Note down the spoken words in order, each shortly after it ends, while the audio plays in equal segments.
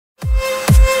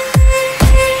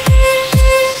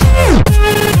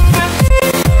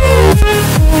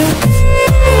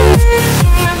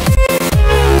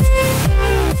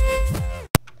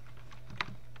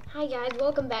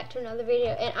to another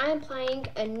video, and I am playing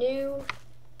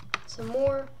some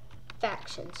more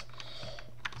factions.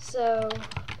 So,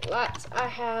 I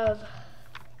have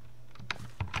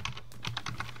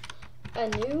a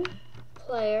new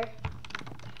player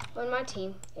on my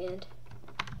team, and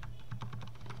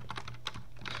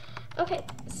okay,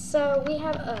 so we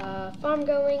have a farm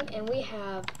going, and we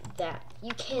have that.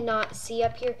 You cannot see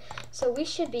up here, so we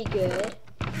should be good.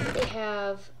 We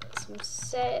have some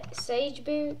sage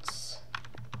boots.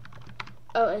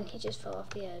 Oh, and he just fell off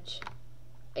the edge.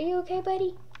 Are you okay,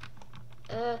 buddy?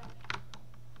 I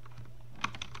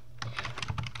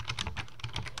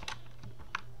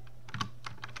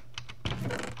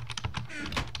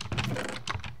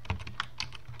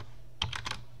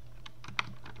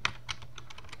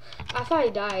thought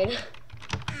he died.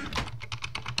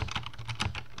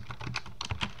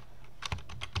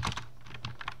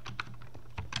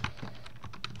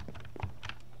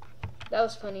 That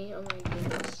was funny. Oh my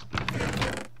goodness.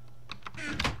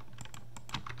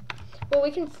 Well,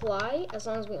 we can fly as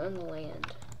long as we own the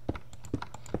land.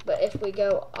 But if we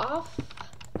go off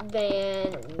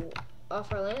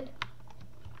our land.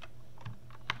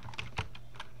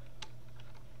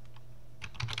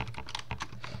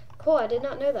 Cool, I did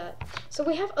not know that. So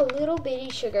we have a little bitty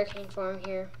sugarcane farm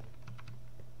here.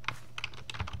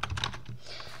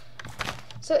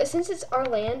 So since it's our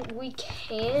land, we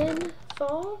can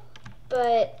fall,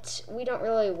 but we don't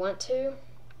really want to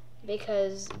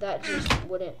because that just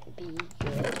wouldn't be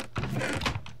good.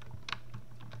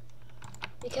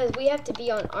 Because we have to be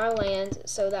on our land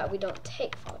so that we don't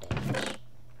take fall damage.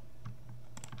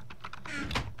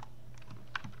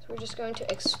 So we're just going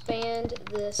to expand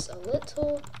this a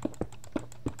little.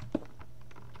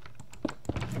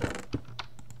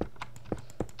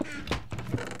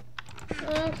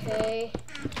 Okay,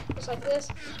 just like this.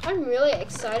 I'm really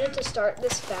excited to start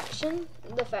this faction,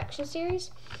 the faction series.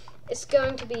 It's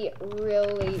going to be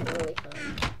really, really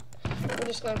fun. I'm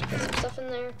just going to put some stuff in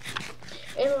there.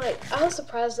 And like, I was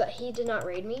surprised that he did not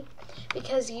raid me,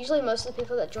 because usually most of the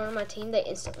people that join my team, they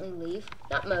instantly leave.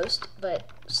 Not most, but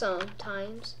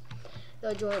sometimes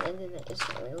they'll join and then they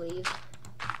instantly leave.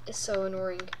 It's so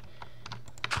annoying.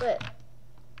 But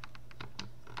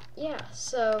yeah,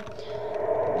 so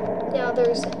now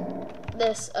there's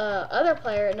this other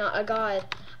player, not a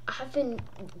god. I've been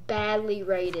badly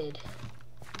raided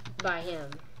by him.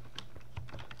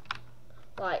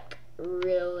 Like,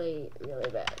 really, really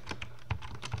bad.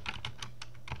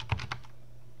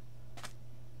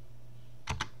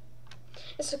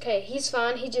 It's okay, he's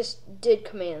fine. He just did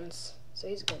commands, so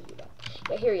he's gonna do that.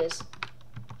 Yeah, here he is.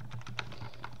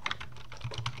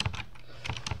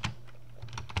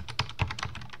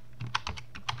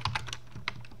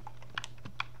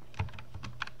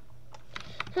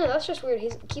 Huh, that's just weird. He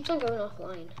keeps on going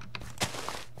offline.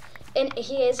 And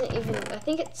he isn't even, I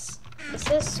think it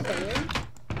says spam,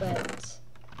 but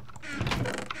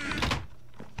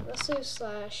let's do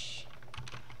slash.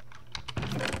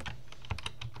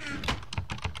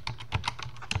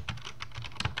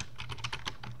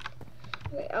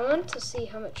 Wait, I want to see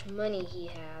how much money he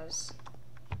has.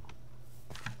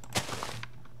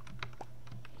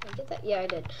 Did I get that? Yeah, I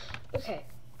did. Okay.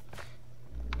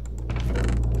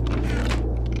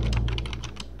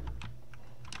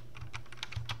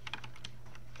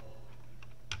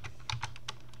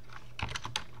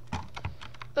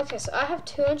 Okay, so I have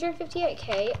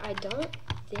 258k. I don't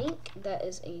think that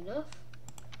is enough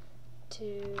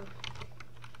to...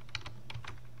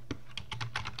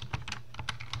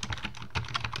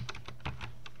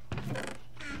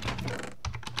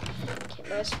 Can't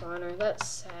buy a spawner. That's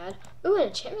sad. Ooh, an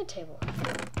enchantment table.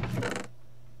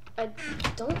 I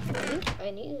don't think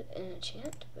I need an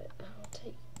enchant, but I'll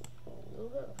take a little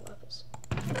bit of lapis.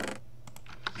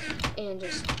 And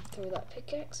just throw that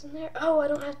pickaxe in there. Oh, I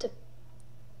don't have to...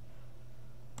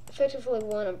 Effectively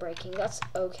one I'm breaking. That's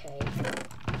okay.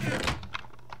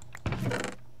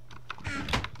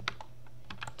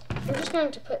 I'm just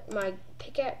going to put my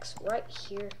pickaxe right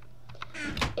here.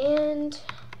 And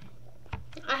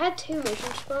I had 2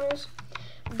 mushroom spawners,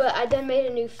 but I then made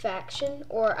a new faction,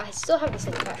 or I still have the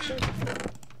same faction,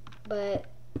 but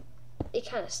it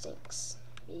kind of stinks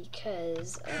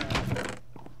because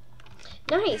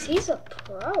nice, he's a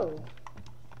pro.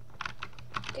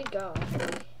 Good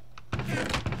God.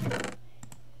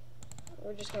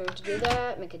 We're just going to do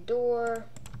that, make a door.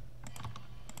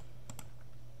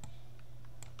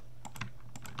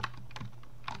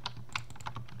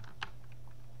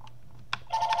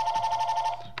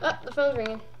 Oh, the phone's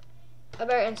ringing. I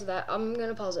better answer that. I'm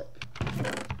gonna pause it.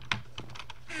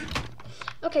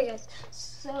 Okay, guys.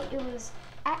 So it was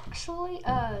actually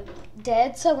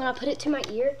dead, so when I put it to my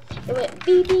ear, it went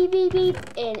beep, beep, beep, beep,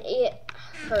 and it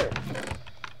hurt.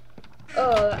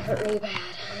 Oh, that hurt really bad.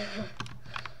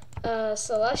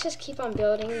 So let's just keep on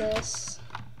building this.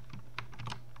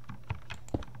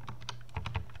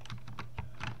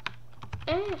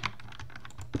 Here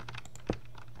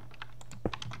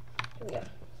we go.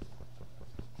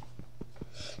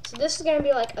 So this is gonna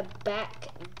be like a back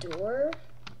door.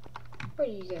 Where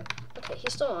do you go? Okay,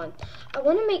 he's still on. I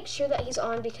want to make sure that he's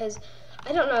on because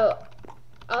I don't know.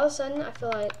 All of a sudden, I feel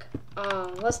like,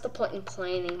 what's the point in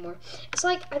playing anymore? It's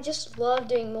like I just love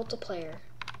doing multiplayer.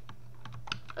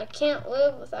 I can't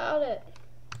live without it.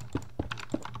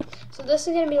 So this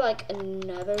is gonna be like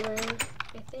another room,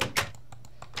 I think.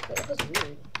 Wait, that was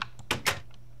weird.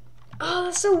 Oh,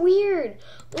 that's so weird.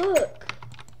 Look.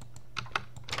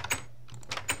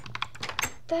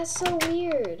 That's so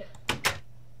weird.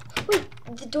 Wait,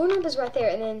 the doorknob is right there,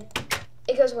 and then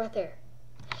it goes right there.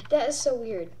 That is so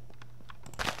weird.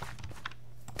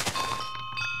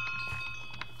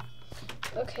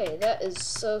 Okay, that is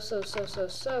so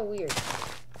weird.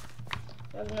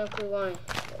 I have no clue why.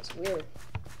 That's weird.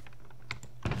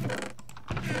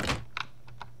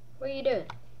 What are you doing?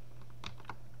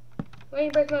 Why are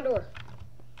you breaking my door?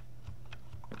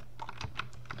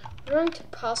 I'm going to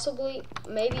possibly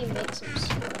maybe make some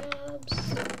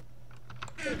slabs.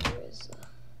 Where is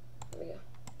there we go.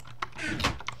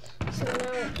 So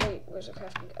now, wait, where's the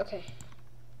crafting? Okay.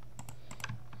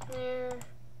 There.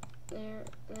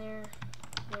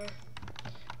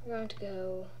 We're going to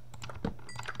go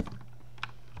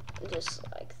just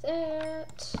like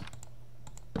that.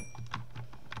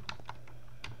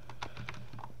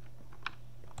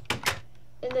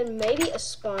 And then maybe a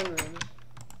spawn room.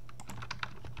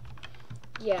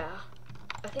 Yeah,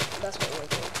 I think that's what we're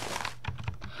doing.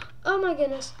 Oh my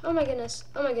goodness, oh my goodness,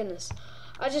 oh my goodness.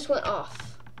 I just went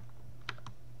off.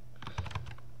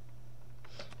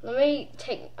 Let me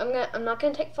take, I'm not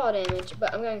gonna take fall damage,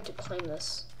 but I'm going to claim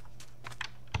this.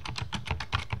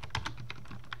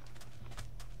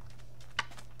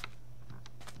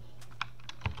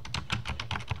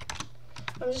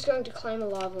 I'm just going to claim a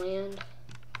lot of land.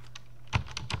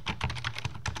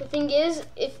 The thing is,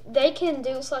 if they can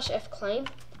do /F claim,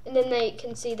 and then they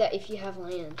can see that if you have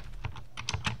land.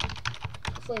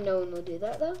 Hopefully no one will do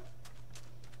that though.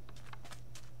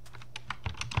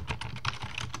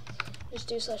 Just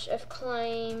do /F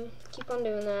claim, keep on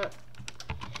doing that.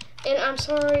 And I'm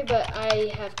sorry, but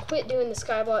I have quit doing the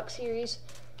Skyblock series.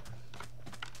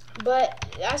 But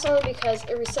that's only because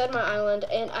it reset my island,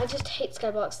 and I just hate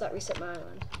Skyblocks that reset my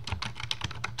island.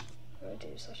 I'm going to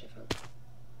do /F.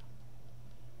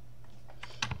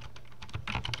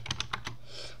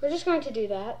 We're just going to do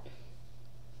that.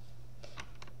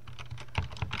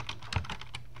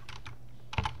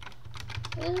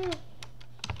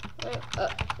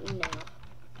 Up now.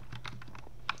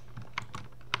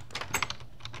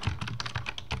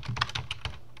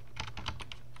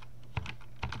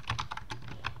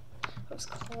 I was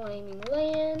claiming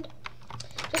land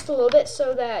just a little bit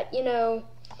so that, you know,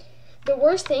 the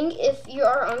worst thing if you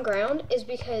are on ground is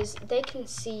because they can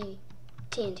see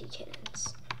TNT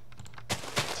cannons.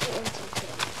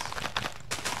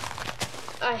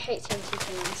 I hate TNT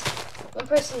cannons. One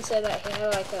person said that he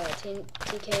had like a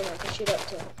TNT cannon that could shoot up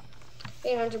to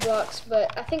 800 blocks,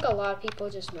 but I think a lot of people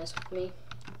just mess with me.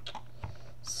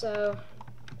 So,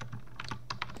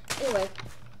 anyway.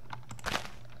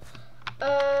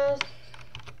 I'm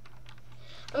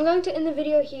going to end the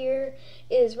video here.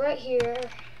 It is right here.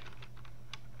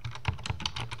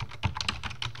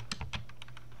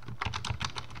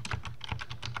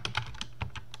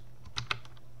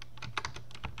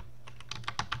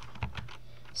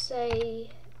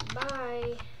 Say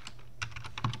bye.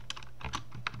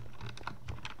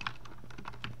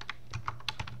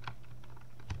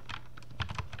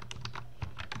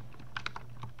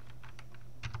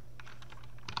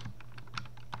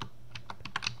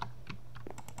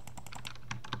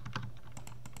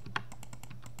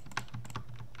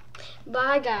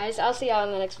 Bye guys, I'll see y'all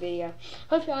in the next video.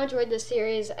 Hope y'all enjoyed this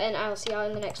series, and I'll see y'all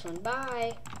in the next one.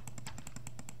 Bye.